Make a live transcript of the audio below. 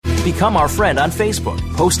Become our friend on Facebook.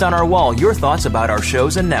 Post on our wall your thoughts about our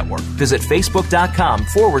shows and network. Visit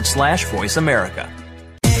facebook.com/Voice America.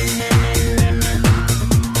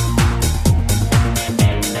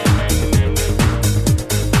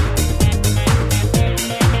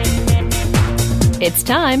 It's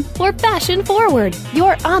time for Fashion Forward,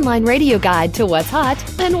 your online radio guide to what's hot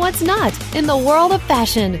and what's not in the world of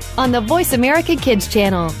fashion on the Voice America Kids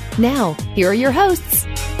channel. Now, here are your hosts.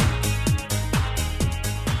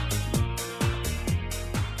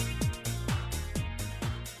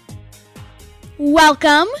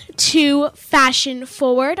 Welcome to Fashion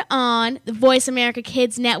Forward on the Voice America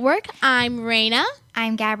Kids Network. I'm Raina.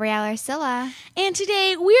 I'm Gabrielle Arcilla. And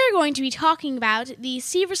today we are going to be talking about the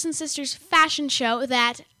Severson Sisters fashion show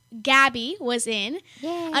that Gabby was in.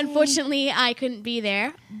 Yay. Unfortunately, I couldn't be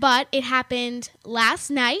there, but it happened last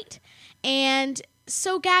night. And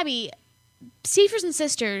so, Gabby, Severson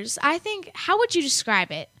Sisters, I think, how would you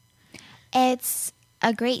describe it? It's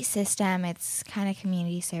a great system. It's kind of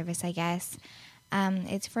community service, I guess.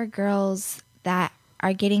 It's for girls that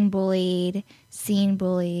are getting bullied, seen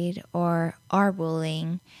bullied, or are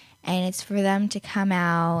bullying. And it's for them to come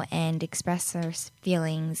out and express their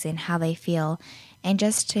feelings and how they feel and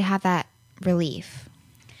just to have that relief.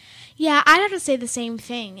 Yeah, I'd have to say the same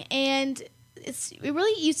thing. And it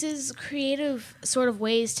really uses creative sort of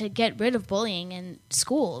ways to get rid of bullying in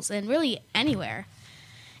schools and really anywhere.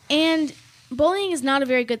 And bullying is not a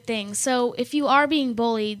very good thing. So if you are being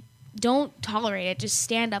bullied, don't tolerate it. Just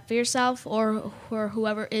stand up for yourself or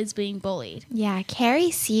whoever is being bullied. Yeah,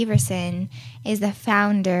 Carrie Severson is the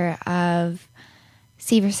founder of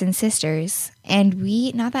Severson Sisters. And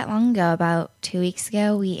we, not that long ago, about 2 weeks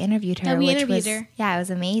ago, we interviewed her. Yeah, it was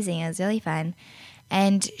amazing. It was really fun.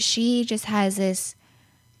 And she just has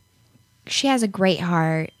she has a great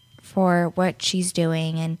heart for what she's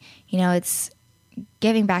doing. And, you know, it's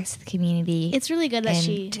giving back to the community. It's really good that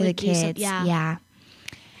she to the kids. Yeah.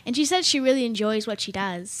 And she said she really enjoys what she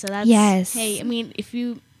does. So that's, hey, I mean, if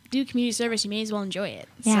you do community service, you may as well enjoy it.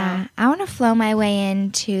 Yeah. So. I want to flow my way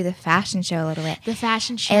into the fashion show a little bit. The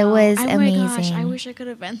fashion show. It was amazing. Oh my gosh, I wish I could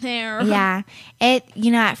have been there. Yeah.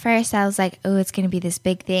 At first I was like, oh, it's going to be this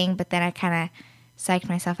big thing. But then I kind of psyched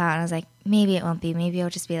myself out and I was like, maybe it won't be. Maybe it'll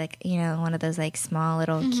just be like, you know, one of those like small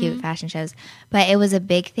little cute fashion shows. But it was a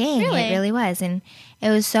big thing. Really? It really was. And it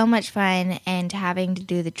was so much fun. And having to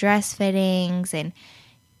do the dress fittings and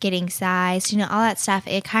getting sized, you know, all that stuff,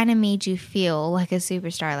 it kind of made you feel like a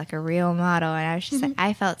superstar, like a real model. And I was just like,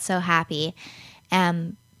 I felt so happy.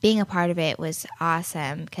 Being a part of it was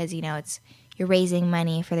awesome because, you know, you're raising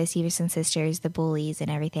money for the Severson Sisters, the bullies and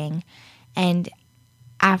everything. And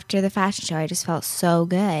after the fashion show, I just felt so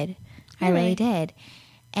good. I really did.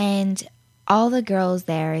 And all the girls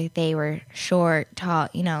there, they were short, tall,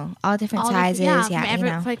 you know, all different sizes.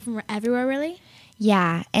 From everywhere, really?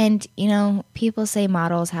 Yeah, and, you know, people say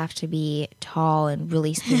models have to be tall and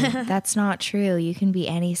really skinny. That's not true. You can be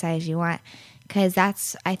any size you want because I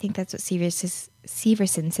think that's what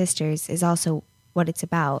Severson Sisters is also what it's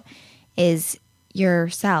about, is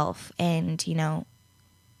yourself and, you know,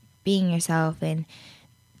 being yourself and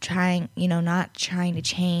trying, you know, not trying to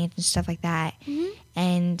change and stuff like that.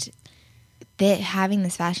 And having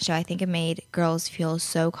this fashion show, I think it made girls feel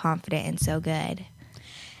so confident and so good.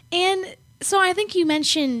 And so I think you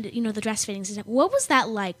mentioned, you know, the dress fittings and stuff. What was that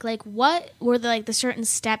like? Like, what were the certain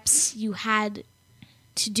steps you had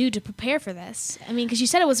to do to prepare for this? I mean, because you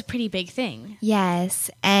said it was a pretty big thing. Yes.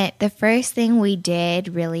 And the first thing we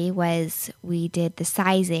did really was we did the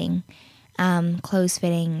sizing, clothes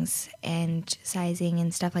fittings and sizing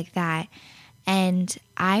and stuff like that. And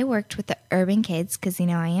I worked with the urban kids because, you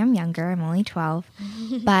know, I am younger. I'm only 12.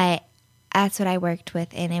 But that's what I worked with.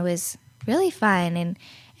 And it was really fun. And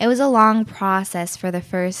it was a long process for the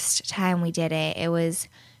first time we did it. It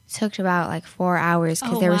took about like 4 hours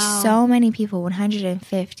because there were so many people,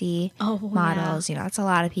 150 models. You know, that's a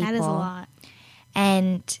lot of people. That is a lot.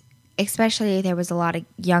 And especially there was a lot of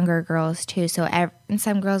younger girls too. So and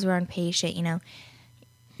some girls were impatient, you know.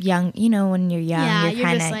 Young, you know, when you're young, you're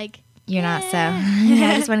kind of like, you're not so,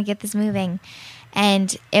 I just want to get this moving.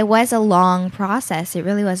 And it was a long process. It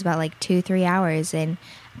really was about like 2-3 hours.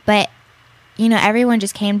 But you know, everyone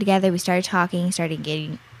just came together. We started talking, started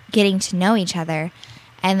getting to know each other.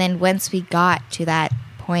 And then once we got to that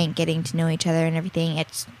point, getting to know each other and everything,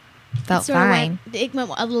 it felt fine. It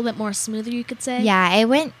went a little bit more smoother, you could say? Yeah, it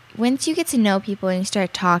went. Once you get to know people and you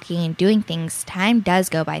start talking and doing things, time does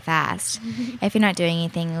go by fast. If you're not doing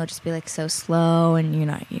anything, it'll just be like so slow and you're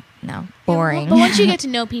not, boring. Yeah, but once you get to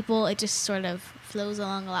know people, it just sort of flows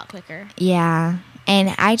along a lot quicker. Yeah,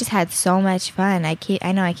 And I just had so much fun.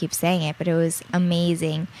 I know I keep saying it, but it was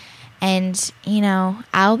amazing. And,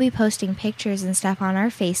 I'll be posting pictures and stuff on our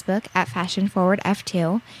Facebook at Fashion Forward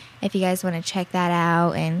F2 if you guys want to check that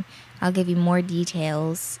out, and I'll give you more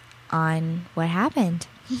details on what happened.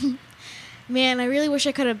 Man, I really wish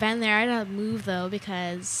I could have been there. I'd have moved, though,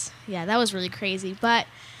 because, that was really crazy. But,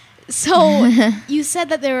 so, you said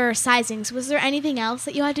that there were sizings. Was there anything else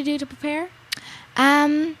that you had to do to prepare?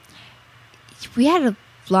 We had a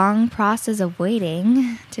long process of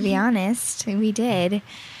waiting, to be honest. We did.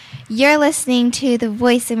 You're listening to the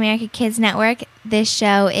Voice America Kids Network. This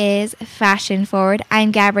show is Fashion Forward.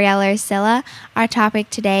 I'm Gabriella Arcilla. Our topic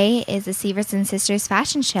today is the Severson Sisters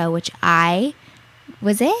fashion show, which I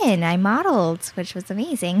was in. I modeled, which was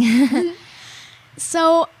amazing.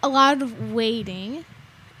 So, a lot of waiting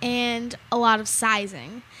and a lot of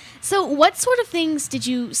sizing. So, what sort of things did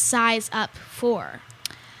you size up for?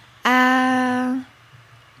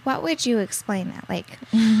 What would you explain that like?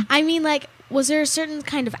 I mean, like, was there a certain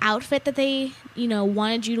kind of outfit that they,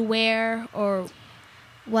 wanted you to wear, or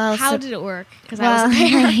how did it work? Because I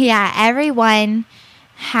wasn't there. Yeah, everyone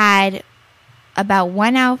had about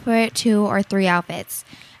one outfit, 2 or 3 outfits.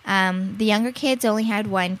 The younger kids only had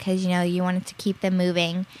one because, you wanted to keep them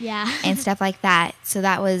moving, and stuff like that. So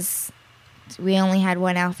we only had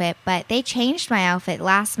one outfit, but they changed my outfit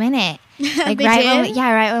last minute. Like they right did?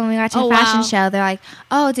 Right when we got to the fashion show, they're like,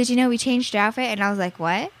 "Oh, did you know we changed your outfit?" And I was like,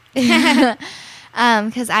 "What?"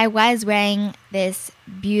 Because I was wearing this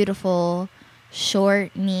beautiful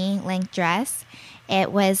short knee length dress.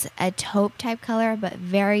 It was a taupe type color, but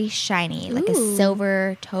very shiny, like a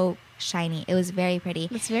silver taupe shiny. It was very pretty.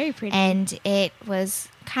 It's very pretty. And it was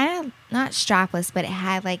kind of not strapless, but it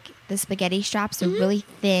had like the spaghetti straps, so really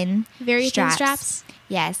thin very thin straps.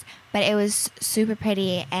 Yes, but it was super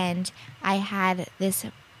pretty, and I had this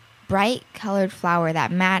bright colored flower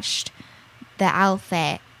that matched the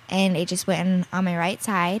outfit, and it just went on my right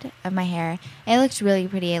side of my hair. It looked really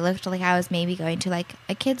pretty. It looked like I was maybe going to like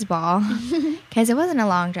a kid's ball, because it wasn't a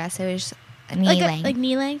long dress. It was a knee length. Like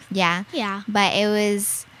knee length? Yeah. Yeah. But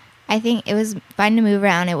I think it was fun to move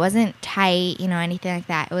around. It wasn't tight, anything like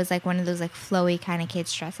that. It was like one of those like flowy kind of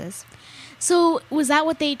kids dresses. So was that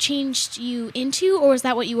what they changed you into, or was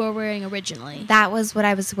that what you were wearing originally? That was what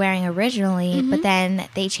I was wearing originally, but then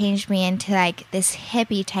they changed me into like this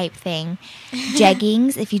hippie type thing.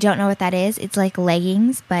 Jeggings, if you don't know what that is, it's like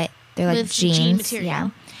leggings, but they're like with jeans. Jean material. Yeah.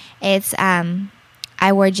 It's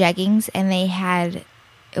I wore jeggings, and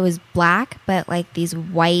it was black, but like these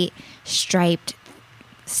white striped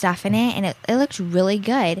stuff in it, and it looked really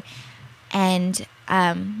good. And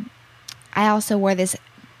I also wore this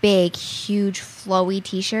big, huge, flowy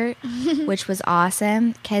t-shirt, which was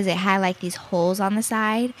awesome because it had like these holes on the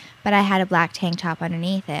side, but I had a black tank top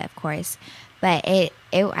underneath it, of course. But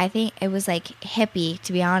I think it was like hippie,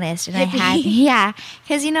 to be honest. And hippie.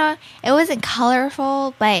 Because it wasn't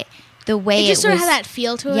colorful, but the way it just sort of had that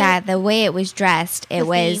feel to it. Yeah, the way it was dressed,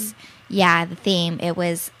 the theme. It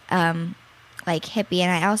was like hippie,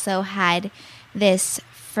 and I also had this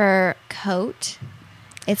fur coat.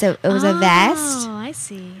 It was a vest. Oh, I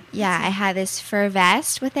see. Yeah, I had this fur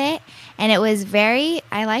vest with it, and it was I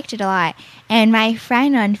liked it a lot. And my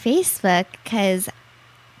friend on Facebook, because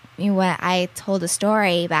I told a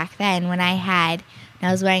story back then when I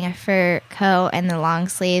was wearing a fur coat and the long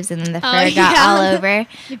sleeves, and then the fur got all over.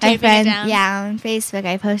 My friend, on Facebook,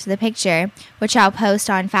 I posted the picture, which I'll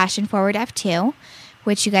post on Fashion Forward F2,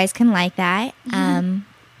 which you guys can like that.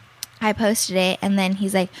 I posted it, and then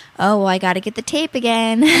he's like, "Oh, well, I got to get the tape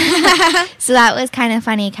again." So that was kind of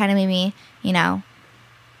funny. Kind of made me,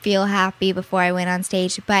 feel happy before I went on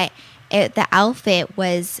stage. But the outfit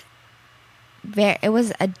was it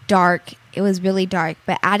was really dark.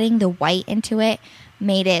 But adding the white into it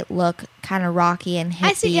made it look kind of rocky and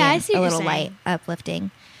hippie. I see a what little you're saying. light, uplifting.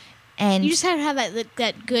 And you just have to have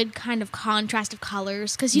that good kind of contrast of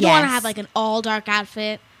colors, because you don't want to have like an all dark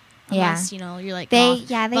outfit. Unless, you're like they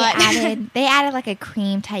added like a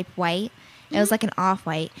cream type white. It was like an off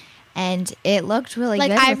white, and it looked really like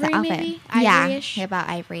good ivory, with the outfit. Maybe? Ivory-ish? Yeah, about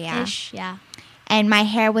ivory, yeah. Ish, yeah. And my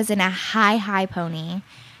hair was in a high pony.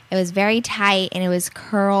 It was very tight, and it was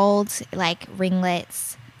curled like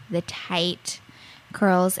ringlets, the tight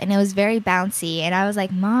curls, and it was very bouncy. And I was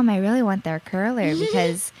like, "Mom, I really want their curler,"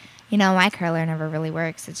 because my curler never really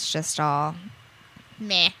works. It's just all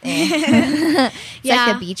meh. It's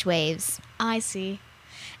like the beach waves. I see.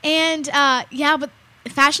 And but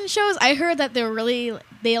fashion shows, I heard that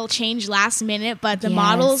they'll change last minute, but the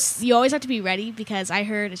models, you always have to be ready, because I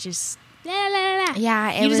heard it's just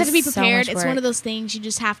yeah, you just have to be prepared. So it's one of those things you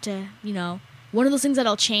just have to, one of those things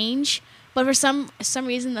that'll change, But for some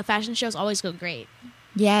reason, the fashion shows always go great.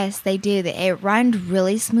 Yes, they do. It run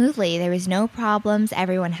really smoothly. There was no problems.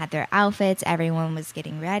 Everyone had their outfits. Everyone was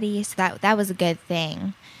getting ready. So that was a good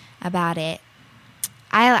thing about it.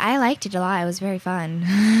 I liked it a lot. It was very fun.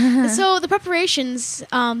 So the preparations,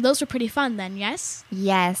 those were pretty fun then, yes?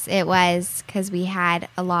 Yes, it was, because we had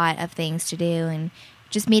a lot of things to do, and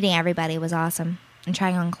just meeting everybody was awesome, and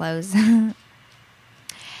trying on clothes.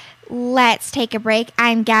 Let's take a break.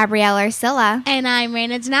 I'm Gabrielle Arcilla. And I'm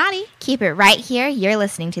Raina Donati. Keep it right here. You're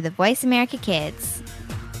listening to the Voice America Kids.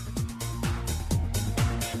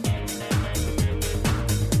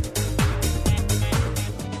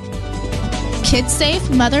 Kids safe,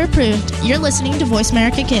 mother approved. You're listening to Voice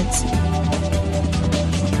America Kids.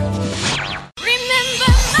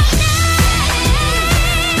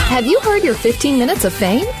 Have you heard your 15 minutes of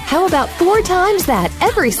fame? How about 4 times that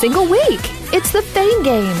every single week? It's the Fame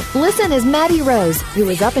Game. Listen as Maddie Rose, who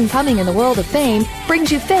is up and coming in the world of fame,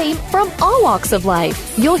 brings you fame from all walks of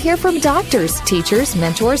life. You'll hear from doctors, teachers,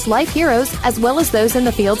 mentors, life heroes, as well as those in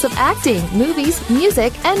the fields of acting, movies,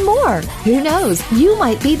 music, and more. Who knows? You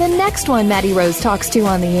might be the next one Maddie Rose talks to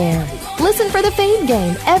on the air. Listen for the Fame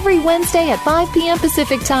Game every Wednesday at 5 p.m.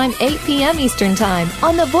 Pacific Time, 8 p.m. Eastern Time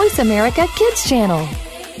on the Voice America Kids channel.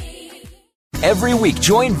 Every week,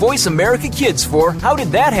 join Voice America Kids for How Did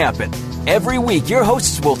That Happen? Every week, your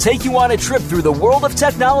hosts will take you on a trip through the world of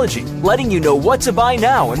technology, letting you know what to buy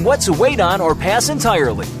now and what to wait on or pass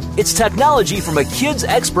entirely. It's technology from a kid's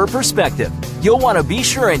expert perspective. You'll want to be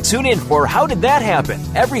sure and tune in for How Did That Happen?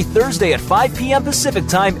 Every Thursday at 5 p.m. Pacific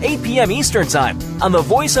Time, 8 p.m. Eastern Time on the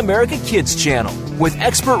Voice America Kids channel. With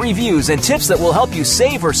expert reviews and tips that will help you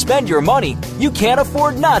save or spend your money, you can't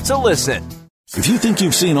afford not to listen. If you think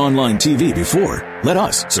you've seen online TV before, let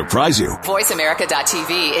us surprise you.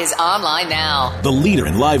 VoiceAmerica.tv is online now. The leader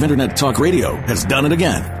in live internet talk radio has done it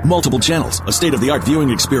again. Multiple channels, a state-of-the-art viewing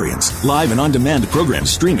experience, live and on-demand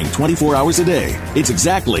programs streaming 24 hours a day. It's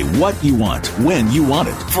exactly what you want, when you want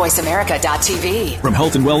it. VoiceAmerica.tv. From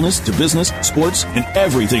health and wellness to business, sports, and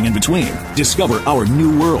everything in between. Discover our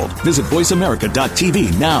new world. Visit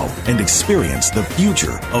VoiceAmerica.tv now and experience the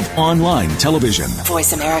future of online television.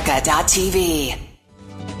 VoiceAmerica.tv.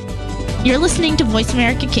 You're listening to Voice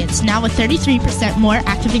America Kids, now with 33% more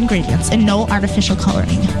active ingredients and no artificial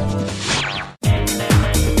coloring.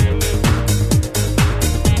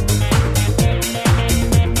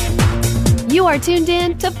 You are tuned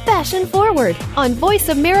in to Fashion Forward on Voice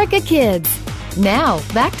America Kids. Now,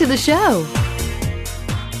 back to the show.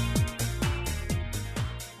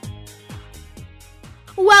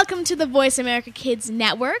 Welcome to the Voice America Kids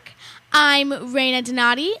Network. I'm Raina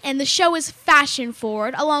Donati, and the show is Fashion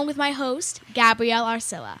Forward, along with my host, Gabrielle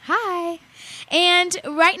Arcilla. Hi. And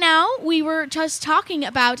right now, we were just talking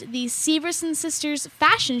about the Severson Sisters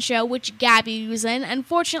fashion show, which Gabby was in.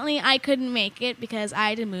 Unfortunately, I couldn't make it because I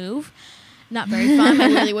had to move. Not very fun. I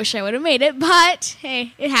really wish I would have made it, but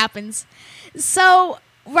hey, it happens. So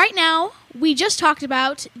right now, we just talked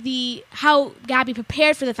about how Gabby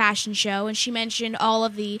prepared for the fashion show, and she mentioned all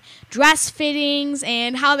of the dress fittings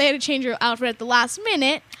and how they had to change her outfit at the last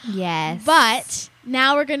minute. Yes. But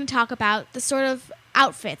now we're going to talk about the sort of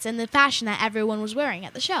outfits and the fashion that everyone was wearing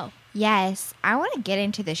at the show. Yes. I want to get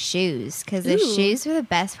into the shoes, because the shoes were the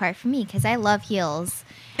best part for me, because I love heels.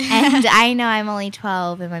 And I know I'm only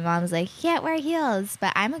 12, and my mom's like, you can't wear heels,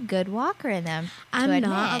 but I'm a good walker in them. I'm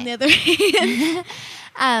not, on the other hand.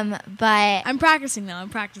 But I'm practicing though.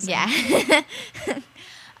 Yeah.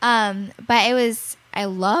 But I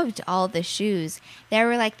loved all the shoes. There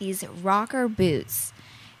were like these rocker boots.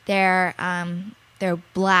 They're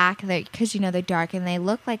black, because they're dark, and they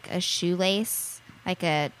look like a shoelace, like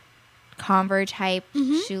a Converse type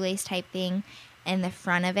shoelace type thing in the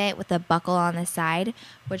front of it with a buckle on the side,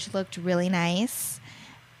 which looked really nice.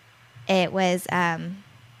 It was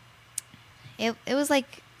it was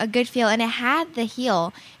like a good feel, and it had the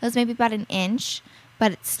heel. It was maybe about an inch,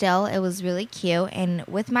 but it was really cute. And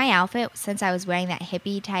with my outfit, since I was wearing that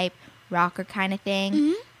hippie type rocker kind of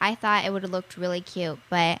thing, I thought it would have looked really cute,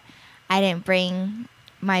 but I didn't bring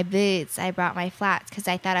my boots. I brought my flats because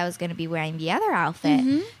I thought I was going to be wearing the other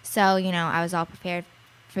outfit. So, I was all prepared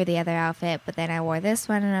for the other outfit, but then I wore this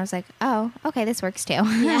one, and I was like, oh, okay, this works too.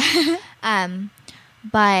 Yeah.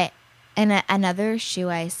 But another shoe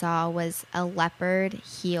I saw was a leopard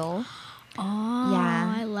heel. Oh,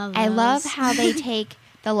 yeah. I love those. I love how they take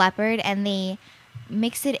the leopard and they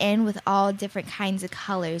mix it in with all different kinds of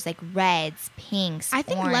colors, like reds, pinks,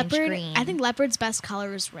 orange, green. I think leopard's best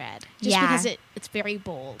color is red, just because it's very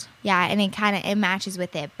bold. Yeah, and it matches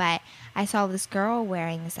with it. But I saw this girl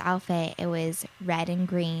wearing this outfit. It was red and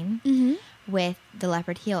green with the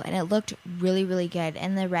leopard heel, and it looked really, really good.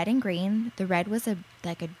 And the red and green, the red was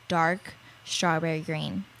like a dark strawberry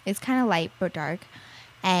green. It's kind of light but dark,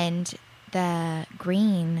 and the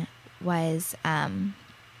green was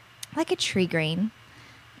like a tree green,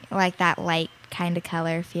 like that light kind of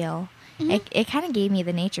color feel. It kind of gave me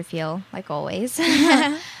the nature feel, like always.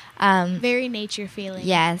 Very nature feeling.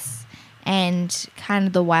 Yes, and kind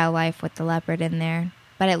of the wildlife with the leopard in there.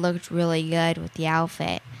 But it looked really good with the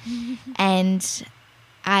outfit. And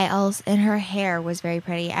her hair was very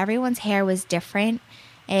pretty. Everyone's hair was different.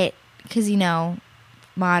 Because,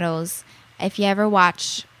 models, if you ever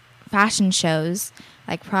watch fashion shows,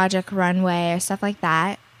 like Project Runway or stuff like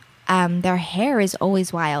that, their hair is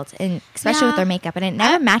always wild, and especially with their makeup, and it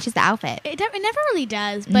never matches the outfit. It never really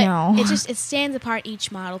does, but No. it stands apart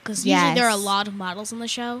each model, because usually there are a lot of models on the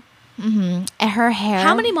show. Mm-hmm. And her hair...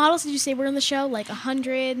 How many models did you say were in the show? Like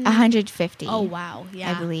 100? 150. Oh, wow.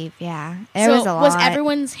 Yeah. I believe, yeah. There was a lot. Was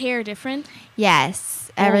everyone's hair different? Yes.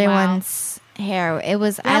 Oh, everyone's hair. It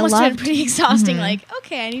was... That must have been pretty exhausting. Like,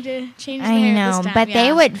 okay, I need to change the hair this time. But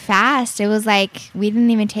they went fast. It was like, we didn't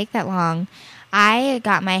even take that long. I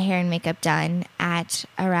got my hair and makeup done at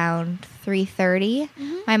around 3:30.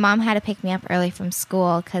 My mom had to pick me up early from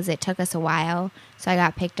school because it took us a while. So I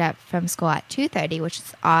got picked up from school at 2:30, which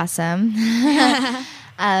is awesome.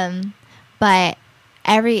 But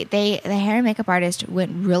the hair and makeup artist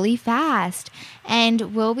went really fast.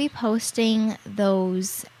 And we'll be posting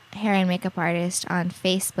those hair and makeup artists on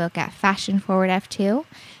Facebook at Fashion Forward F2,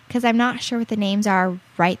 because I'm not sure what the names are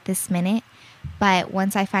right this minute. But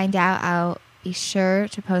once I find out, I'll be sure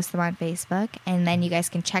to post them on Facebook, and then you guys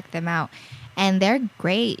can check them out. And they're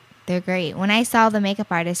great. They're great. When I saw the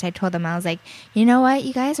makeup artist, I told them, I was like, you know what?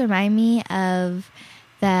 You guys remind me of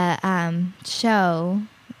the show.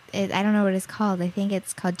 I don't know what it's called. I think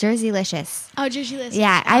it's called Jerseylicious. Oh, Jerseylicious.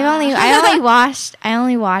 Yeah, I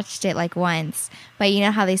only watched it like once. But you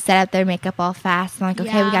know how they set up their makeup all fast? I'm like,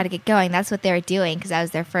 okay, we got to get going. That's what they were doing, because I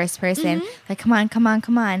was their first person. Like, come on.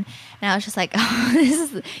 And I was just like,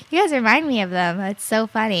 oh, you guys remind me of them. It's so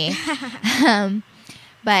funny.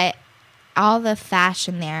 But all the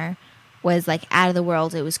fashion there was like out of the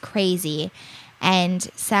world. It was crazy. And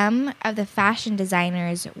some of the fashion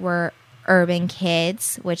designers were Urban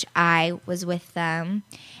Kidz, which I was with them.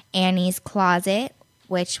 Annie's Closet,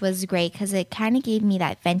 which was great because it kind of gave me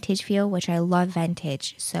that vintage feel, which I love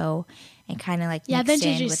vintage. So it kind of like mixed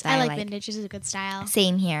vintage in with that. I like vintage. It's a good style.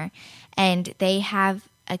 Same here. And they have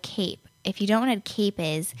a cape. If you don't know what a cape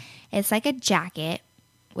is, it's like a jacket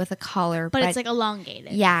with a collar. But it's like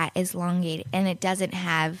elongated. Yeah, it's elongated. And it doesn't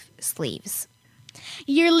have sleeves.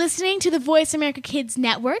 You're listening to the Voice America Kids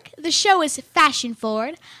Network. The show is Fashion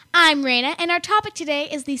Forward. I'm Raina, and our topic today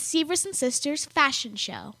is the Severson Sisters fashion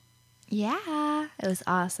show. Yeah, it was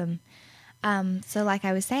awesome. So like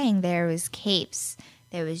I was saying, there was capes,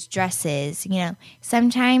 there was dresses.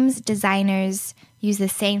 Sometimes designers use the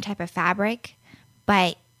same type of fabric,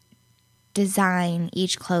 but design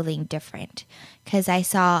each clothing different. Because I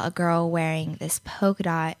saw a girl wearing this polka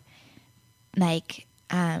dot,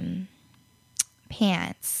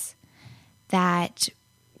 pants that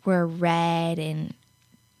were red and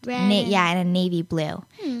and a navy blue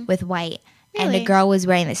with white. Really? And the girl was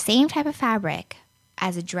wearing the same type of fabric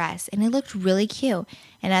as a dress, and it looked really cute.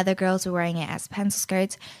 And other girls were wearing it as pencil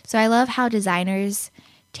skirts. So I love how designers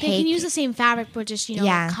they can use the same fabric, but just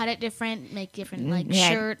cut it different, make different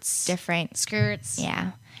shirts, different skirts.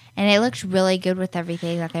 Yeah, and it looked really good with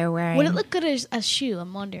everything that they were wearing. Would it look good as a shoe?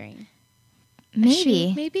 I'm wondering.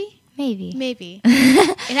 Maybe. Maybe.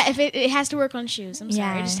 It has to work on shoes. I'm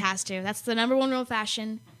sorry, it just has to. That's the number one rule of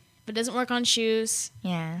fashion. If it doesn't work on shoes,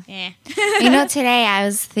 today I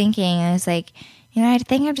was thinking, I was like, I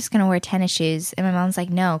think I'm just going to wear tennis shoes. And my mom's like,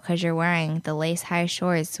 no, because you're wearing the lace high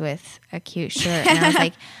shorts with a cute shirt. And I was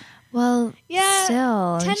like, well,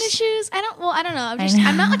 still. Tennis shoes? I don't know.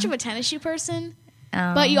 I'm not much of a tennis shoe person.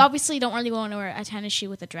 But you obviously don't really want to wear a tennis shoe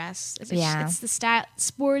with a dress. It's the style,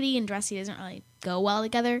 sporty and dressy doesn't really go well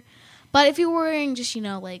together. But if you're wearing just,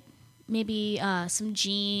 maybe some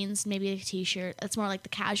jeans, maybe a t-shirt, that's more like the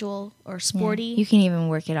casual or sporty. Yeah. You can even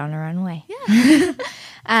work it on a runway. Yeah.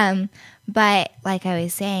 But like I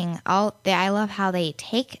was saying, I love how they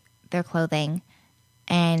take their clothing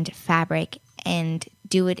and fabric and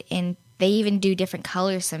do it in, they even do different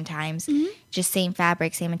colors sometimes. Just same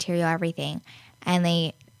fabric, same material, everything. And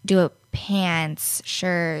they do it pants,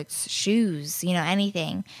 shirts, shoes,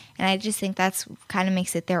 anything. And I just think that's kind of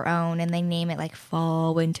makes it their own. And they name it like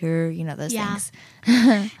fall, winter, those things.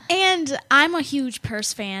 And I'm a huge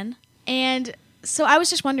purse fan. And so I was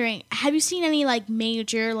just wondering, have you seen any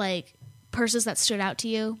major purses that stood out to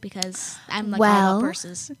you? Because I'm like all about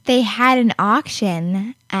purses. They had an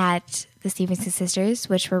auction at the Severson Sisters,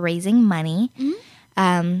 which were raising money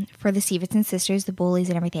for the Severson Sisters, the bullies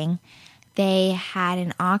and everything. They had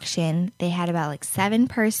an auction. They had about like 7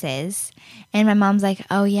 purses. And my mom's like,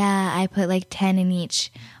 oh, yeah, I put like 10 in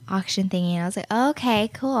each auction thingy. And I was like, oh, okay,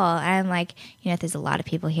 cool. And I'm like, if there's a lot of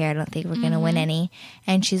people here, I don't think we're going to win any.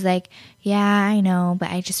 And she's like, yeah, I know,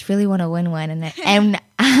 but I just really want to win one. And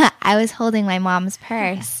I was holding my mom's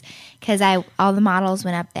purse because all the models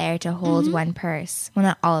went up there to hold one purse. Well,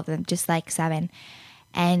 not all of them, just like 7.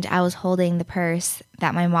 And I was holding the purse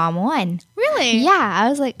that my mom won. Really? Yeah. I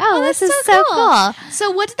was like, oh this is so cool.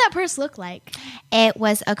 So what did that purse look like? It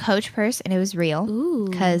was a Coach purse, and it was real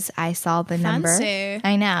because I saw the number.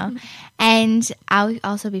 I know. And I'll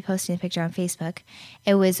also be posting a picture on Facebook.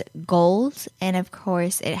 It was gold, and of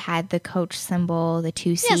course, it had the Coach symbol, the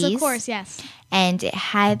 2 C's. Yes, of course, yes. And it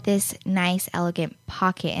had this nice, elegant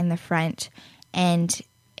pocket in the front, and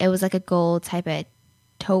it was like a gold type of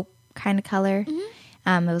taupe kind of color.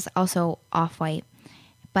 It was also off-white,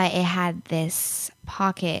 but it had this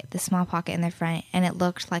pocket, the small pocket in the front, and it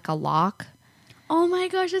looked like a lock. Oh my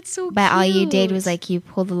gosh, that's so cute. But all you did was like you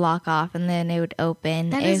pull the lock off and then it would open.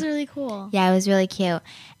 That is really cool. Yeah, it was really cute.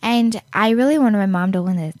 And I really wanted my mom to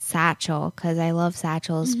win the satchel because I love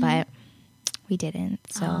satchels, but we didn't.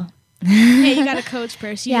 So Hey, you got a Coach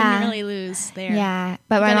purse. You didn't really lose there. Yeah,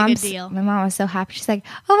 but you my mom was so happy. She's like,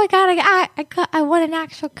 "Oh my god, I won an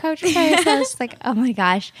actual Coach purse." I was like, "Oh my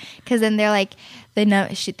gosh!" Because then they're like,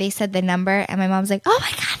 they said the number, and my mom's like, "Oh my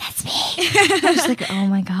god, that's me!" I was like, "Oh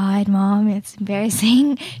my god, Mom, it's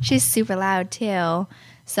embarrassing." She's super loud too.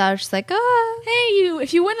 So I was just like, "Oh, hey,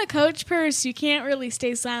 if you win a Coach purse, you can't really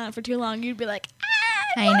stay silent for too long. You'd be like,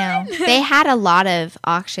 I know." They had a lot of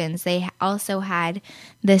auctions. They also had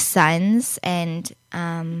the Suns and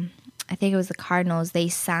I think it was the Cardinals. They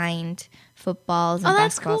signed footballs and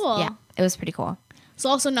that's basketballs. cool. Yeah, it was pretty cool. So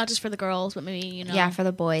also not just for the girls, but maybe, Yeah, for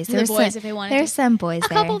the boys. For the boys if they wanted There's to. some boys a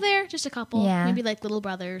there. couple there, just a couple. Yeah. Maybe like little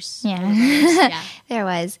brothers. Yeah. Yeah. There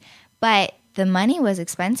was. But the money was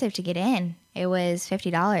expensive to get in. It was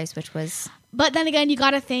 $50, which was... But then again, you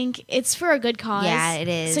got to think it's for a good cause. Yeah, it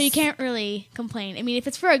is. So you can't really complain. I mean, if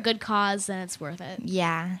it's for a good cause, then it's worth it.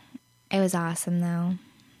 Yeah. It was awesome, though.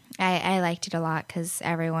 I liked it a lot because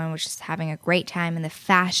everyone was just having a great time, and the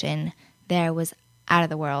fashion there was out of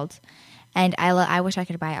the world. And I wish I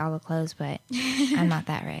could buy all the clothes, but I'm not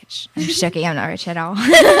that rich. I'm just joking. I'm not rich at all.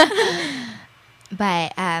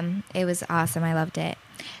 But it was awesome. I loved it.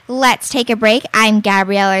 Let's take a break. I'm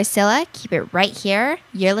Gabrielle Arcilla. Keep it right here.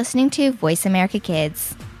 You're listening to Voice America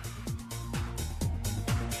Kids.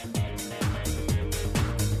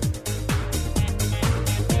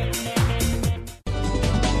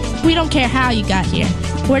 We don't care how you got here.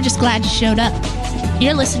 We're just glad you showed up.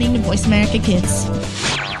 You're listening to Voice America Kids.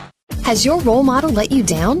 Has your role model let you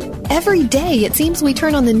down? Every day it seems we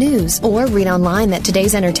turn on the news or read online that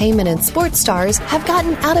today's entertainment and sports stars have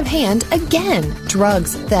gotten out of hand again.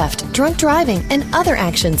 Drugs, theft, drunk driving, and other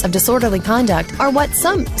actions of disorderly conduct are what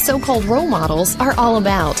some so-called role models are all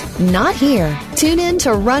about. Not here. Tune in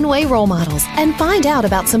to Runway Role Models and find out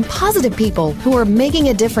about some positive people who are making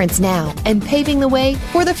a difference now and paving the way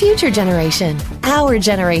for the future generation. Our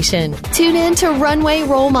generation. Tune in to Runway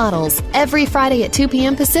Role Models every Friday at 2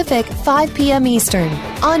 p.m. Pacific, 5 p.m. Eastern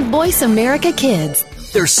on Voice America Kids.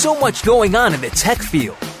 There's so much going on in the tech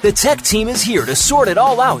field. The tech team is here to sort it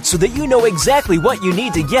all out so that you know exactly what you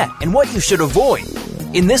need to get and what you should avoid.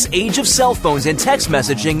 In this age of cell phones and text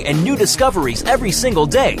messaging and new discoveries every single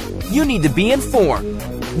day, you need to be informed.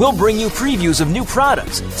 We'll bring you previews of new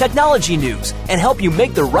products, technology news, and help you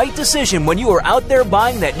make the right decision when you are out there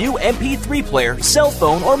buying that new MP3 player, cell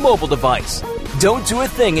phone, or mobile device. Don't do a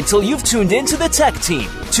thing until you've tuned into the Tech Team,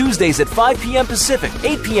 Tuesdays at 5 p.m. Pacific,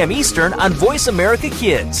 8 p.m. Eastern on Voice America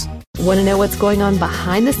Kids. Want to know what's going on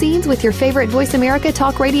behind the scenes with your favorite Voice America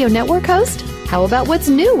Talk Radio Network host? How about what's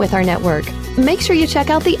new with our network? Make sure you check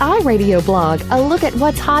out the iRadio blog, a look at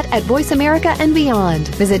what's hot at Voice America and beyond.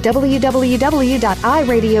 Visit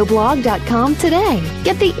www.iradioblog.com today.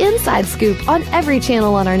 Get the inside scoop on every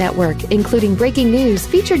channel on our network, including breaking news,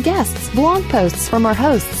 featured guests, blog posts from our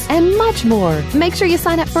hosts, and much more. Make sure you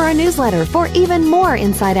sign up for our newsletter for even more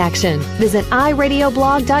inside action. Visit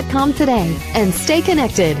iradioblog.com today and stay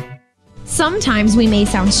connected. Sometimes we may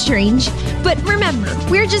sound strange, but remember,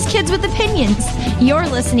 we're just kids with opinions. You're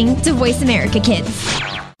listening to Voice America Kids.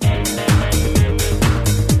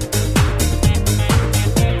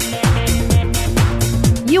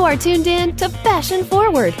 You are tuned in to Fashion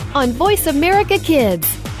Forward on Voice America Kids.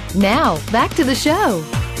 Now, back to the show.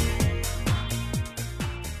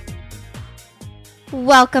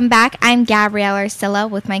 Welcome back. I'm Gabrielle Arcilla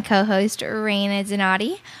with my co-host Raina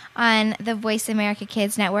Donati on the Voice America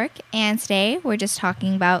Kids Network. And today we're just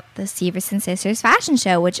talking about the Severson Sisters fashion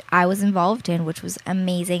show, which I was involved in, which was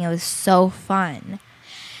amazing. It was so fun.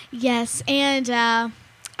 Yes, and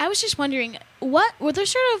I was just wondering, were there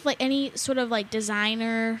sort of like any sort of like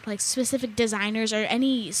designer, like specific designers, or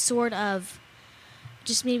any sort of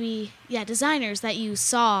just maybe designers that you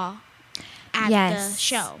saw at the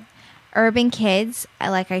show? Urban Kidz,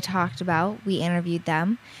 like I talked about, we interviewed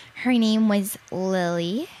them. Her name was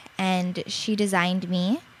Lily, and she designed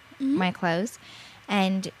me my clothes,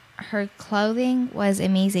 and her clothing was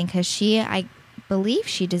amazing because I believe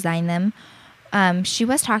she designed them. She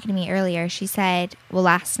was talking to me earlier. She said,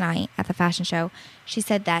 last night at the fashion show, she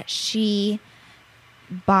said that she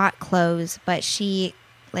bought clothes, but she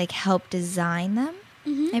like helped design them.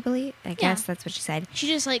 I believe. I guess that's what she said. She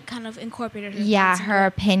just like kind of incorporated her. Yeah, her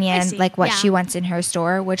opinion, like what she wants in her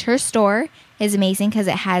store, which her store is amazing because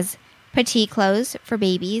it has petite clothes for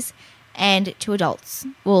babies and to adults.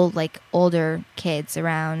 Well, like older kids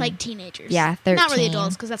around. Like teenagers. Yeah, 13. Not really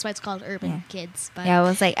adults because that's why it's called Urban Kids. But. Yeah, it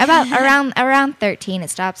was like about around 13. It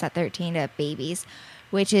stops at 13 to babies,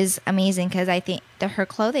 which is amazing because I think her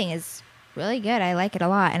clothing is really good. I like it a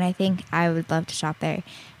lot, and I think I would love to shop there.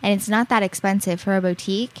 And it's not that expensive for a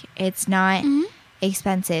boutique. It's not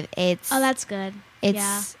expensive. That's good.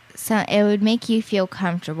 So it would make you feel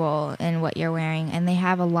comfortable in what you're wearing, and they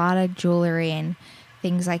have a lot of jewelry and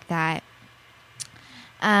things like that.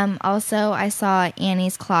 Also, I saw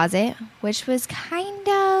Annie's Closet, which was kind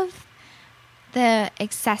of the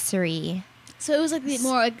accessory. So it was like the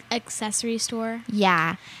more accessory store?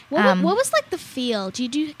 Yeah. What was like the feel?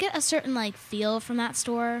 Did you get a certain like feel from that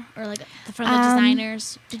store or like from the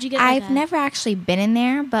designers? Did you get I've never actually been in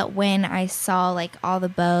there, but when I saw like all the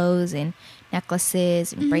bows and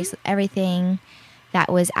necklaces and bracelets, everything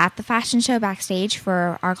that was at the fashion show backstage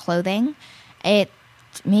for our clothing, it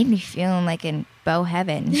made me feel like in bow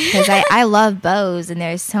heaven because I love bows, and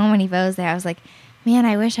there's so many bows there. I was like, man,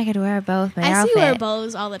 I wish I could wear a bow with my outfit. I see you wear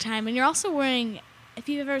bows all the time, and you're also wearing, if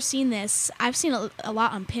you've ever seen this, I've seen a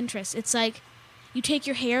lot on Pinterest. It's like you take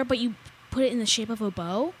your hair, but you put it in the shape of a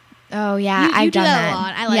bow. Oh, yeah, I've done that a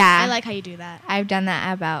lot. I like how you do that. I've done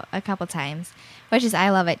that about a couple times, I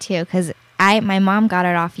love it too, because my mom got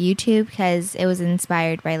it off YouTube because it was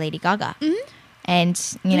inspired by Lady Gaga.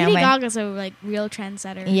 And, Lady Gaga's a like real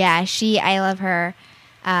trendsetter. Yeah, I love her.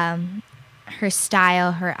 Her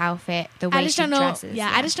style, her outfit, the way she dresses.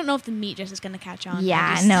 Yeah, I just don't know if the meat dress is going to catch on.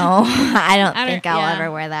 Yeah, no, I don't think I'll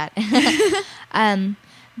ever wear that.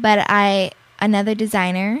 But another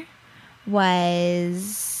designer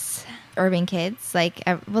was Urban Kidz.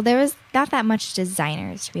 There was not that much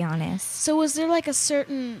designers, to be honest. So was there like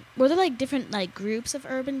were there like different like groups of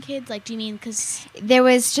Urban Kids? Like, do you mean because there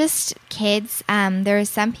was just kids? There was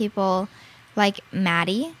some people like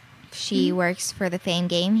Maddie. She works for the Fame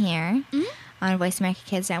Game here on Voice America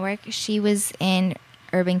Kids Network. She was in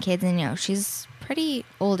Urban Kidz, and she's pretty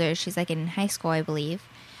older. She's like in high school, I believe.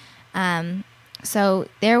 So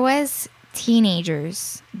there was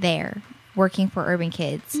teenagers there working for Urban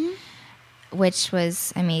Kidz, which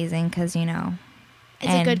was amazing because it's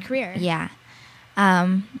a good career. Yeah,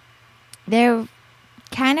 they're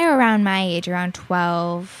kind of around my age, around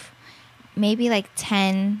 12, maybe like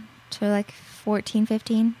 10 to like 14,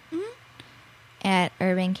 15 at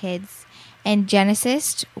Urban Kidz. And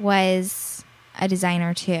Genesis was a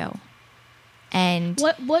designer too. And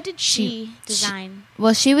what did she design?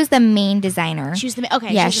 Well, she was the main designer. She was the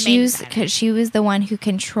okay. Yeah, she was the one who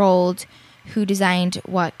controlled who designed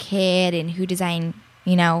what kid and who designed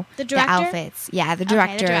the outfits. Yeah, the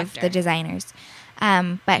director of the designers.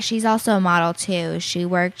 But she's also a model too. She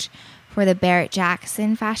worked for the Barrett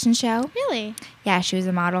Jackson fashion show. Really? Yeah, she was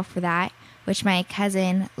a model for that, which my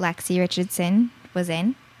cousin Lexi Richardson was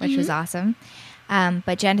in, which was awesome.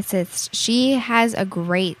 But Genesis, she has a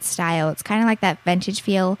great style. It's kind of like that vintage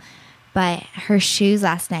feel. But her shoes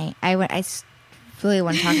last night, I really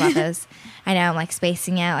want to talk about those. I know I'm like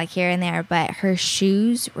spacing out like here and there, but her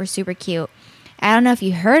shoes were super cute. I don't know if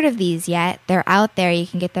you heard of these yet. They're out there. You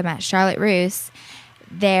can get them at Charlotte Russe.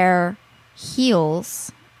 They're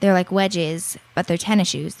heels. They're like wedges, but they're tennis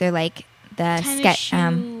shoes. They're like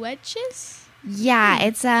the wedges. Yeah,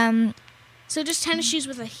 it's So just tennis shoes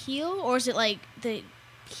with a heel, or is it like the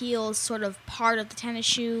heel is sort of part of the tennis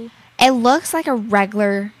shoe? It looks like a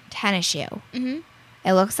regular tennis shoe. Mm-hmm.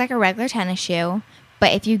 It looks like a regular tennis shoe,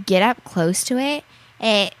 but if you get up close to it,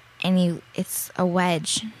 it's a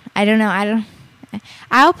wedge. I don't know.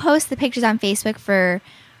 I'll post the pictures on Facebook for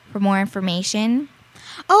more information.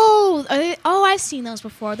 Oh, I've seen those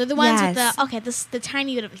before. They're the ones Yes. with the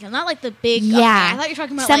tiny bit of a heel, not like the big. Yeah. Okay, I thought you were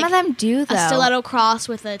talking about Some like of them do, though. a stiletto cross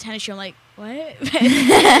with a tennis shoe. I'm like, what?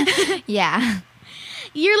 Yeah.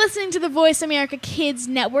 You're listening to the Voice America Kids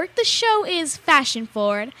Network. The show is Fashion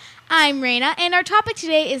Forward. I'm Raina, and our topic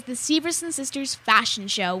today is the Severson Sisters fashion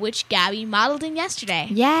show, which Gabby modeled in yesterday.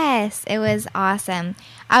 Yes, it was awesome.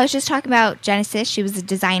 I was just talking about Genesis. She was a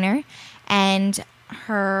designer, and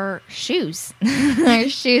her shoes. Her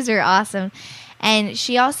shoes are awesome. And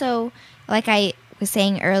she also, like I was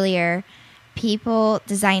saying earlier,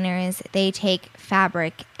 designers, they take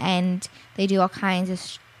fabric and they do all kinds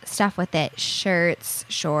of stuff with it. Shirts,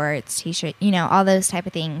 shorts, t-shirt, all those type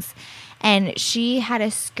of things. And she had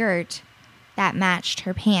a skirt that matched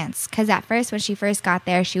her pants. Because at first, when she first got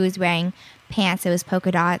there, she was wearing pants. It was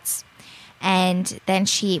polka dots. And then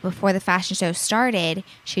before the fashion show started,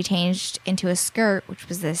 she changed into a skirt, which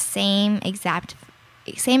was the same exact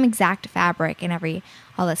fabric and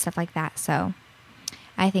all that stuff like that. So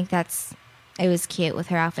I think it was cute with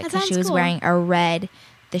her outfit because she was wearing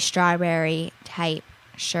the strawberry type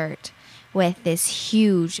shirt with this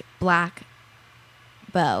huge black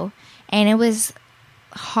bow. And it was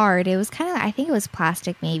hard. It was kind of, I think it was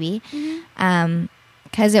plastic maybe. Mm-hmm.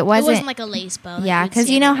 Because it wasn't like a lace bow. Yeah, because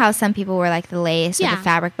you know how some people wear like the lace or the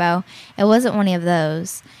fabric bow? It wasn't one of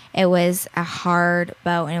those. It was a hard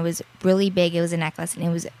bow, and it was really big. It was a necklace, and it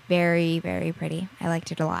was very, very pretty. I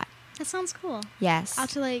liked it a lot. That sounds cool. Yes. I'll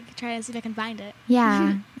have to try to see if I can find it.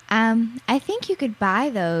 Yeah. I think you could buy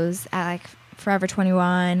those at Forever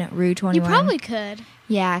 21, Rue 21. You probably could.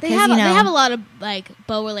 Yeah, they have a lot of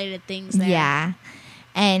bow related things there. Yeah,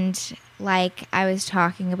 and I was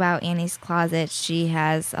talking about Annie's closet, she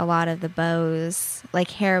has a lot of the bows,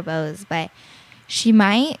 like hair bows, but she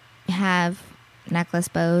might have necklace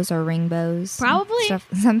bows or ring bows. Probably.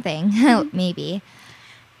 Something, maybe.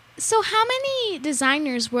 So how many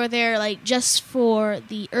designers were there, just for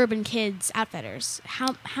the Urban Kids Outfitters?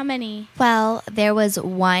 How many? Well, there was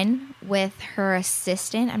one with her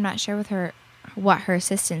assistant. I'm not sure what her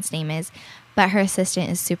assistant's name is, but her assistant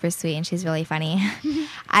is super sweet and she's really funny.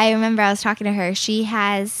 I remember I was talking to her. She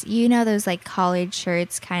has, those collared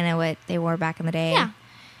shirts, kind of what they wore back in the day. Yeah.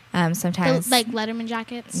 Sometimes. Letterman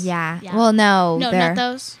jackets? Yeah. Well, no. No, not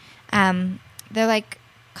those? They're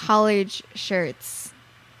collared shirts.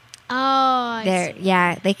 Oh, I see.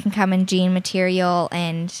 Yeah, they can come in jean material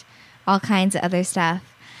and all kinds of other stuff.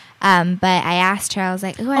 But I asked her, I was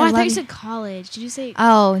like, I thought you said college. Did you say?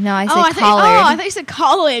 Oh, no, I said collared. I thought you said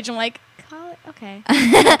college. I'm like, college? Okay.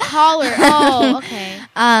 Collar. Oh, okay.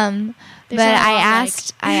 But I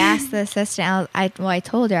asked the assistant, I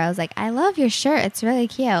told her, I was like, I love your shirt. It's really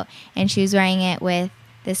cute. And she was wearing it with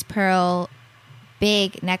this pearl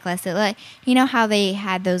big necklace. You know how they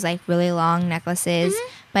had those really long necklaces,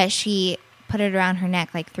 but she put it around her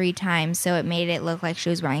neck 3 times, so it made it look like she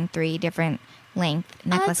was wearing 3 different length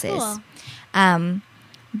necklaces. Oh, that's cool.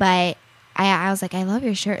 But I was like, I love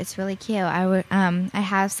your shirt. It's really cute. I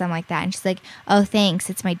have some like that. And she's like, oh, thanks.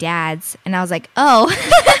 It's my dad's. And I was like, oh.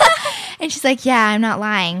 And she's like, yeah, I'm not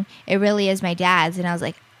lying. It really is my dad's. And I was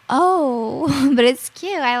like, oh, but it's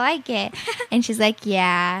cute. I like it. And she's like,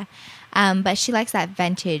 yeah. But she likes that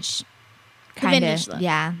vintage kind of.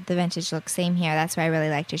 Yeah, the vintage look. Same here. That's why I really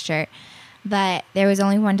liked her shirt. But there was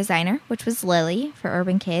only one designer, which was Lily for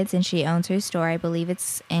Urban Kids, and she owns her store. I believe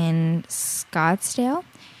it's in Scottsdale.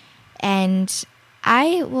 And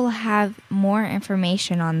I will have more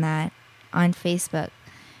information on that on Facebook.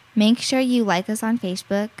 Make sure you like us on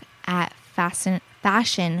Facebook at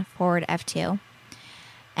Fashion Forward F2.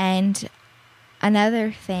 And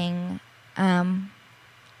another thing, I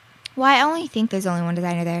only think there's only one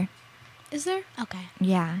designer there. Is there? Okay.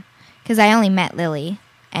 Yeah, because I only met Lily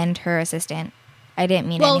and her assistant. I didn't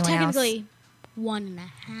meet anyone else. Well, technically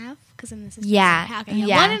 1.5, because in the assistant. Yeah. Okay,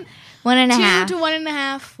 yeah. 1.5. 2 to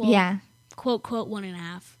 1.5. Well, yeah. Quote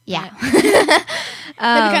 1.5. Yeah. That'd be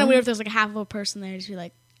kind of weird if there's half of a person there to be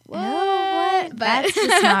like, what? Oh, what? But That's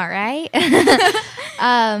just not right.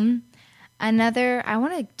 I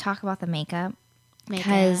want to talk about the makeup.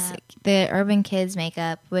 Because the Urban Kids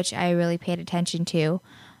makeup, which I really paid attention to,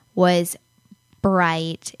 was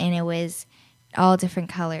bright and it was all different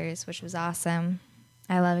colors, which was awesome.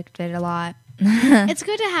 I loved it a lot. It's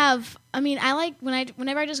good to have. I mean, I like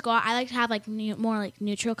whenever I just go out, I like to have more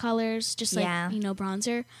neutral colors, just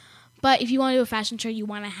bronzer. But if you want to do a fashion show, you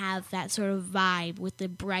want to have that sort of vibe with the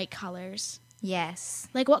bright colors. Yes.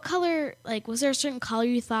 What color? Was there a certain color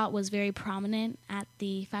you thought was very prominent at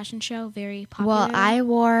the fashion show? Very popular. Well, I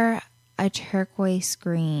wore a turquoise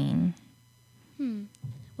green.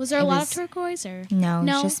 Was there a lot of turquoise or No,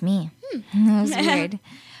 it's just me. It was weird.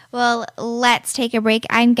 Well, let's take a break.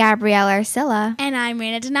 I'm Gabrielle Arcilla. And I'm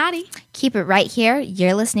Raina Donati. Keep it right here.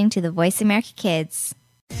 You're listening to the Voice America Kids.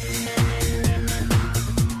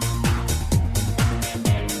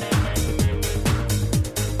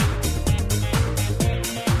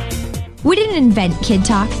 We didn't invent Kid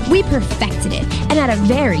Talk, we perfected it, and at a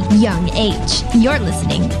very young age. You're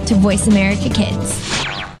listening to Voice America Kids.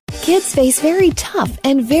 Kids face very tough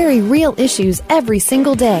and very real issues every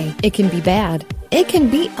single day. It can be bad. It can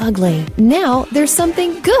be ugly. Now there's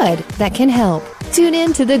something good that can help. Tune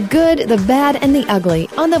in to The Good, the Bad, and the Ugly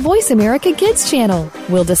on the Voice America Kids channel.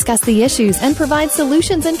 We'll discuss the issues and provide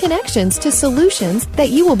solutions and connections to solutions that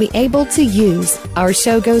you will be able to use. Our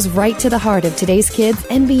show goes right to the heart of today's kids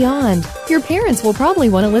and beyond. Your parents will probably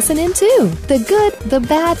want to listen in too. The Good, the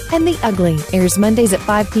Bad, and the Ugly airs Mondays at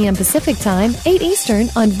 5 p.m. Pacific Time, 8 Eastern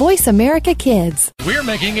on Voice America Kids. We're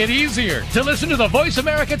making it easier to listen to the Voice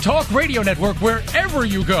America Talk Radio Network wherever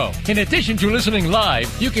you go. In addition to listening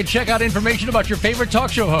live, you can check out information about your favorite talk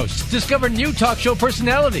show hosts, discover new talk show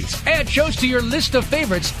personalities, add shows to your list of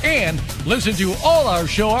favorites, and listen to all our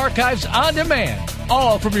show archives on demand.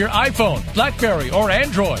 All from your iPhone, BlackBerry, or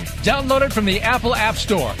Android. Download it from the Apple App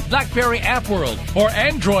Store, BlackBerry App World, or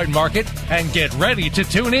Android Market, and get ready to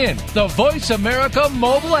tune in. The Voice America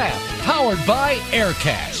mobile app, powered by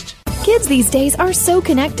Aircast. Kids these days are so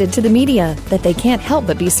connected to the media that they can't help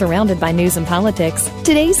but be surrounded by news and politics.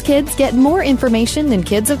 Today's kids get more information than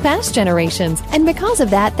kids of past generations, and because of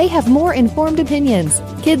that, they have more informed opinions.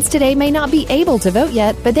 Kids today may not be able to vote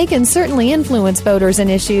yet, but they can certainly influence voters and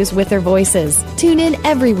issues with their voices. Tune in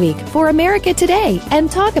every week for America Today and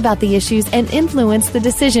talk about the issues and influence the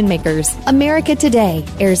decision makers. America Today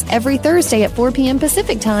airs every Thursday at 4 p.m.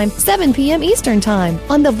 Pacific Time, 7 p.m. Eastern Time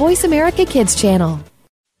on the Voice America Kids channel.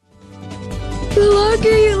 The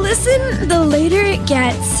longer you listen, the later it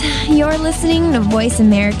gets. You're listening to Voice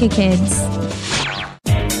America Kids.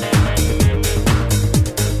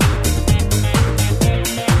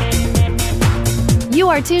 You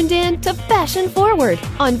are tuned in to Fashion Forward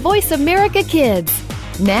on Voice America Kids.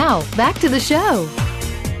 Now, back to the show.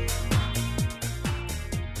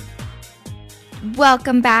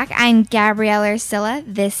 Welcome back. I'm Gabrielle Arcilla.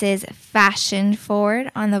 This is Fashion Forward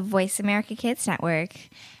on the Voice America Kids Network.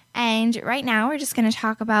 And right now we're just going to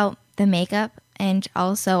talk about the makeup and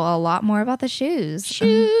also a lot more about the shoes.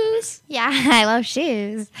 Shoes. Yeah, I love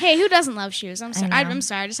shoes. Hey, who doesn't love shoes? I'm sorry. I'm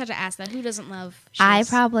sorry. I just had to ask that. Who doesn't love shoes? I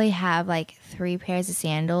probably have like 3 pairs of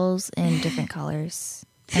sandals in different colors.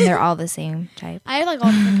 And they're all the same type. I have like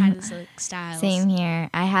all different kinds of like, styles. Same here.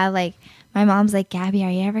 I have like, my mom's like, Gabby,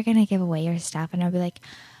 are you ever going to give away your stuff? And I'll be like,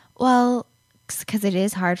 well, because it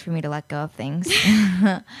is hard for me to let go of things.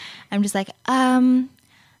 I'm just like,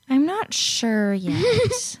 I'm not sure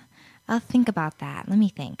yet. I'll think about that. Let me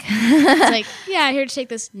think. It's like, yeah, here to take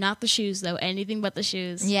this. Not the shoes, though. Anything but the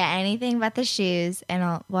shoes. Yeah, anything but the shoes. And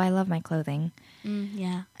I love my clothing.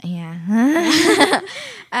 Yeah. Yeah.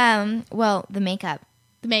 Well, the makeup.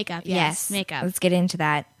 The makeup, yes. Makeup. Let's get into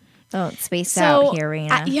that. Oh, space out here,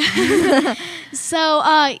 Raina. Yeah. So,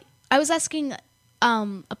 I was asking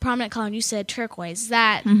a prominent color, and you said turquoise.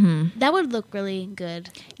 That would look really good.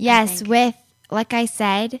 Yes, with, like I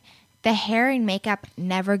said, the hair and makeup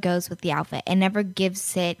never goes with the outfit. It never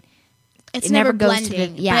gives it. It's never goes blending. to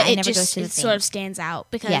the, yeah, but it never goes to the it thing. sort of stands out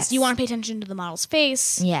because you want to pay attention to the model's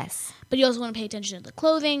face. Yes. But you also want to pay attention to the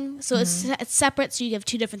clothing. So it's separate, so you have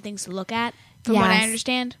 2 different things to look at, from what I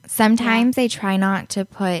understand. Sometimes they try not to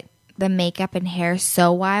put the makeup and hair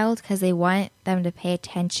so wild because they want them to pay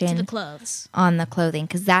attention to the clothes on the clothing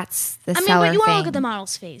because that's the seller thing. but you want to look at the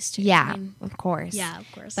model's face too. Yeah, of course. Yeah,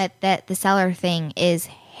 of course. But the seller thing is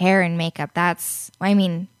hair and makeup. The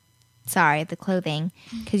clothing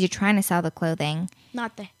because you're trying to sell the clothing,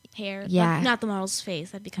 not the hair. Yeah, not the model's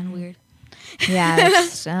face. That'd be kind of weird. Yeah.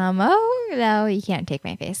 Oh no, you can't take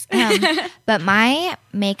my face. But my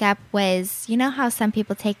makeup was, you know how some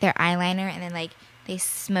people take their eyeliner and then like they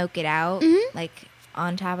smoke it out like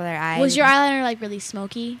on top of their eyes. Was your eyeliner like really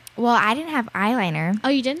smoky? Well, I didn't have eyeliner. Oh,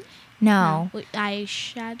 you didn't? No.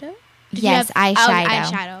 Eyeshadow? Yes,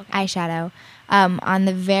 eyeshadow. Okay. Eyeshadow. On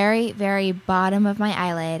the very, very bottom of my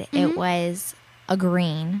eyelid, it was a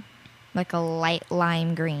green, like a light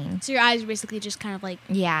lime green. So your eyes were basically just kind of like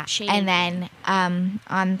shaded. And then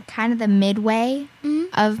on kind of the midway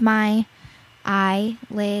of my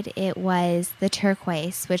eyelid, it was the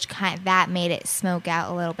turquoise, which that made it smoke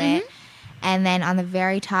out a little bit. And then on the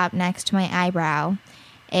very top next to my eyebrow,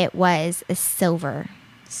 it was a silver.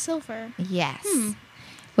 Silver. Yes.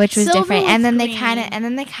 Which was silver different. And then green.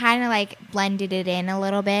 they kind of like blended it in a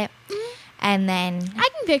little bit. And then I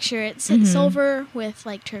can picture it. Silver with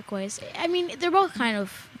like turquoise. I mean, they're both kind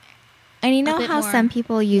of. And you know how some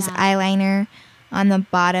people use eyeliner on the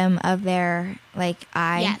bottom of their like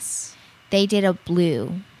eye? Yes. They did a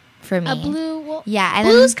blue for me. A blue? Well, yeah. And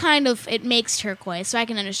blue's kind of, it makes turquoise, so I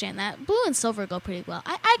can understand that. Blue and silver go pretty well.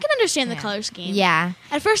 I can understand the color scheme. Yeah.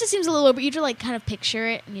 At first it seems a little weird, but you have to like kind of picture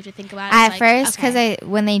it and you have to think about it. At first, because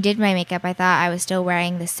when they did my makeup, I thought I was still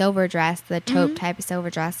wearing the silver dress, the taupe type of silver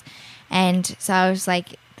dress. And so I was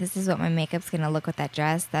like, this is what my makeup's going to look with that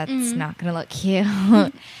dress. That's not going to look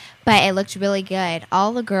cute. But it looked really good.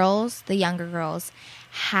 All the girls, the younger girls,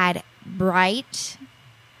 had bright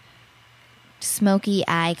smoky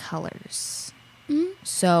eye colors.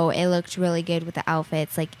 So it looked really good with the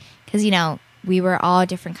outfits. Like, because, you know, we were all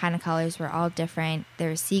different kind of colors. We're all different. There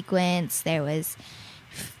was sequins. There was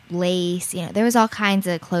lace. You know, there was all kinds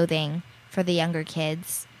of clothing for the younger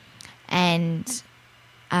kids. And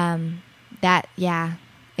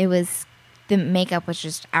it was, the makeup was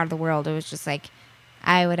just out of the world. It was just like,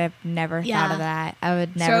 I would have never thought of that. I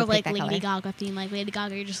would never sort of like that Lady color. Gaga theme. Like Lady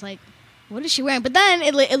Gaga, you're just like, what is she wearing? But then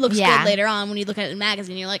it looks good later on when you look at it in the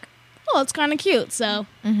magazine. You're like, oh, it's kind of cute. So,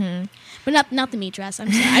 but not the meat dress.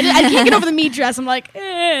 I'm sorry, I can't get over the meat dress. I'm like,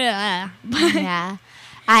 yeah.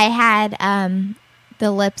 I had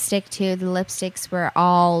the lipstick too. The lipsticks were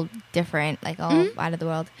all different, like all out of the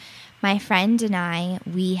world. My friend and I,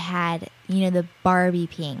 we had, you know, the Barbie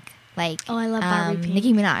pink. Like, oh, I love Barbie pink.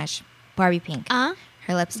 Nicki Minaj, Barbie pink.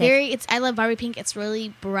 Her lipstick. I love Barbie pink. It's really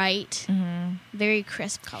bright, very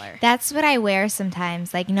crisp color. That's what I wear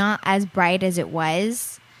sometimes. Like, not as bright as it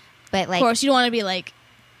was, but like. Of course, you don't want to be like,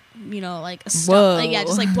 you know, like a stuff. Like, yeah,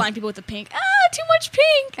 just like blind people with the pink. Too much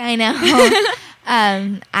pink. I know.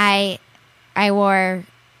 I wore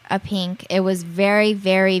a pink. It was very,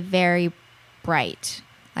 very, very bright,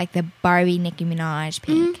 like the Barbie Nicki Minaj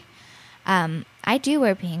pink. I do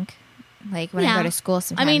wear pink. Like when I go to school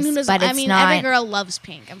sometimes. I mean, who knows? But it's not, every girl loves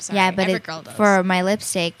pink. I'm sorry. Yeah, but every girl does. For my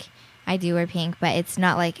lipstick, I do wear pink, but it's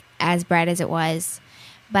not like as bright as it was.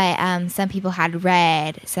 But some people had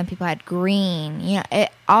red, some people had green. You know,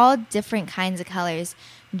 all different kinds of colors,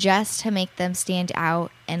 just to make them stand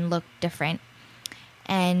out and look different.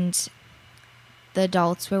 And the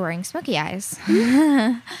adults were wearing smoky eyes.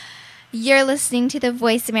 You're listening to the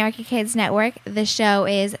Voice America Kids Network. The show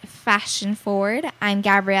is Fashion Forward. I'm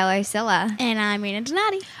Gabrielle Arcilla. And I'm Raina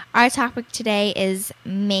Donati. Our topic today is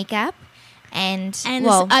makeup. And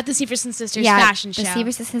at the Severson Sisters fashion show. The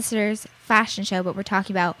Severson Sisters fashion show, but we're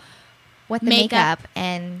talking about what the makeup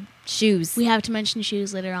and shoes. We have to mention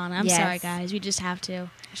shoes later on. I'm sorry, guys. We just have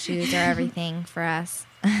to. Shoes are everything for us.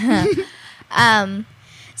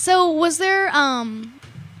 So was there...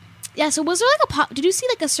 so was there like did you see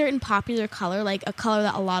like a certain popular color, like a color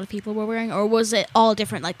that a lot of people were wearing, or was it all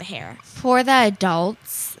different like the hair? For the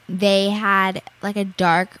adults, they had like a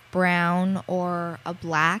dark brown or a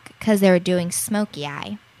black because they were doing smoky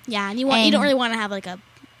eye. Yeah, and you don't really want to have like a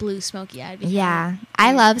blue smoky eye. Yeah,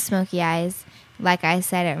 I love smoky eyes. Like I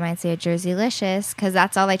said, it reminds me of Jerseylicious because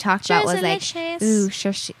that's all they talked about was like, ooh,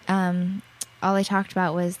 sure. All they talked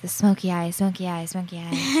about was the smoky eye, smoky eye, smoky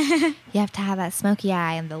eye. You have to have that smoky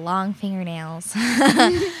eye and the long fingernails.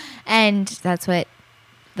 And that's what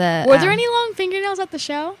the... Were there any long fingernails at the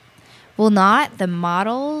show? Well, not the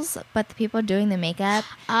models, but the people doing the makeup.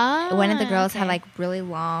 One of the girls had like really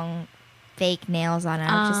long fake nails on it.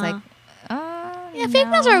 I was just like, yeah, fake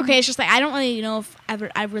nails are okay. It's just like, I don't really know if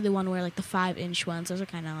I really want to wear like the 5-inch ones. Those are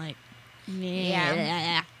kind of like,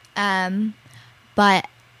 yeah. But...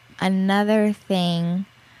 Another thing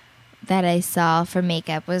that I saw for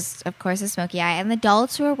makeup was, of course, a smoky eye. And the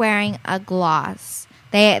adults were wearing a gloss.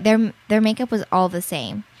 Their makeup was all the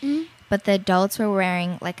same. But the adults were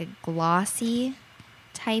wearing like a glossy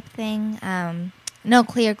type thing. No,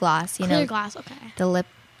 clear gloss. Clear gloss, okay. The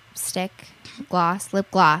lipstick gloss.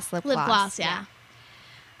 Lip gloss. Lip gloss, yeah.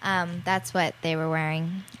 That's what they were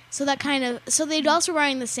wearing. So the adults were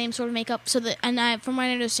wearing the same sort of makeup. From what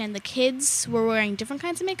I understand, the kids were wearing different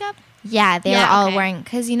kinds of makeup. Yeah, they were all wearing,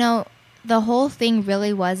 because the whole thing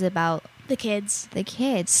really was about the kids.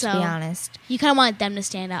 So, to be honest, you kind of wanted them to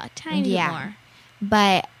stand out a tiny bit more.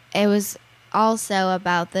 But it was also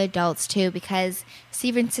about the adults too, because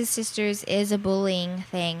Severson Sisters is a bullying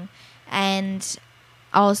thing, and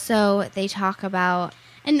also they talk about.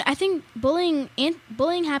 And I think bullying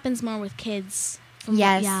happens more with kids.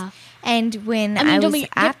 Yes. Yeah. And when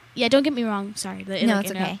don't get me wrong. Sorry. No,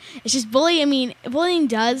 it's okay. It's just bullying. I mean, bullying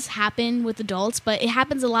does happen with adults, but it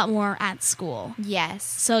happens a lot more at school. Yes.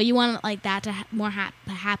 So you want like that to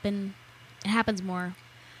happen. It happens more.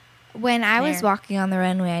 When I was walking on the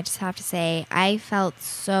runway, I just have to say, I felt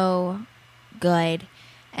so good.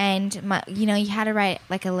 And, you had to write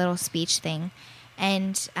like a little speech thing.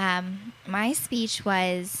 And my speech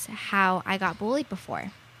was how I got bullied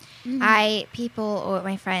before. People, or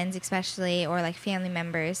my friends especially, or like family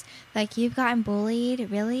members, like, you've gotten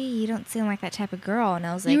bullied? Really? You don't seem like that type of girl. And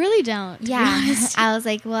I was like, you really don't. Yeah. I was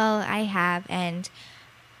like, well, I have. And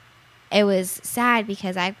it was sad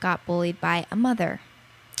because I got bullied by a mother.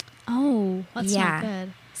 Oh, that's not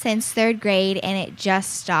good. Since 3rd grade, and it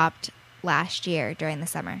just stopped last year during the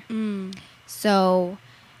summer. So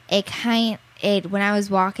when I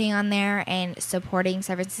was walking on there and supporting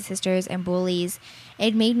Severson Sisters and bullies,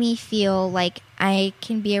 it made me feel like I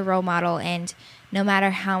can be a role model, and no matter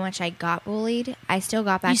how much I got bullied, I still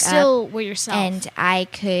got back up. You still were yourself. And I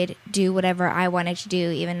could do whatever I wanted to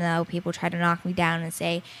do, even though people tried to knock me down and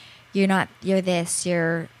say, you're this,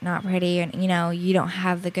 you're not pretty, and, you don't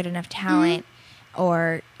have the good enough talent,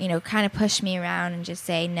 or, kind of push me around and just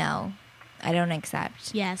say, no, I don't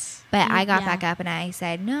accept. Yes. But I got back up and I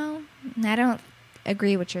said, no, I don't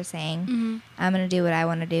agree with what you're saying. I'm going to do what I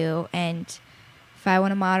want to do. And if I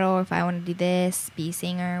want to model, or if I want to do this, be a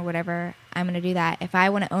singer, whatever, I'm going to do that. If I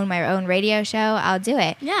want to own my own radio show, I'll do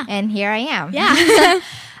it. Yeah. And here I am. Yeah.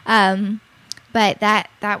 But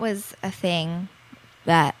that was a thing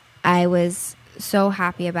that I was so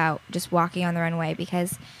happy about, just walking on the runway,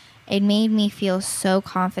 because it made me feel so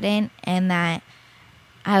confident, and that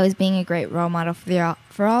I was being a great role model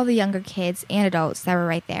for all the younger kids and adults that were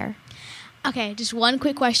right there. Okay, just one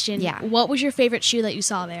quick question. Yeah. What was your favorite shoe that you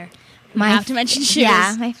saw there? You have to mention shoes.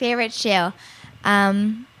 Yeah, my favorite shoe.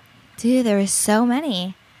 Dude, there was so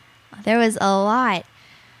many. There was a lot.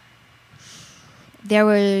 There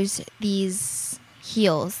was these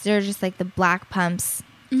heels. They're just like the black pumps.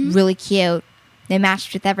 Really cute. They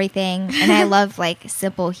matched with everything. And I love like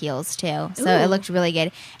simple heels too. So it looked really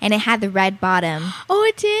good. And it had the red bottom. Oh,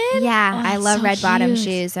 it did? Yeah, I love so red bottom cute.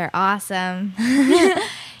 shoes. They're awesome.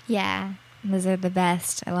 Yeah, those are the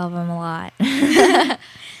best. I love them a lot.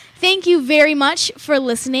 Thank you very much for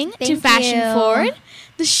listening to Fashion Forward.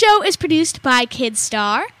 The show is produced by Kidz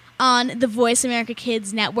Star on the Voice America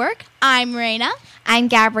Kids Network. I'm Raina. I'm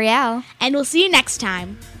Gabrielle. And we'll see you next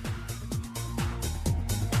time.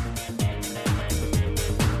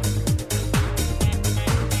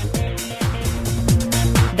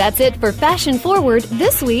 That's it for Fashion Forward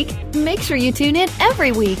this week. Make sure you tune in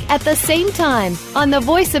every week at the same time on the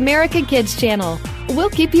Voice America Kids channel. We'll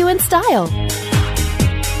keep you in style.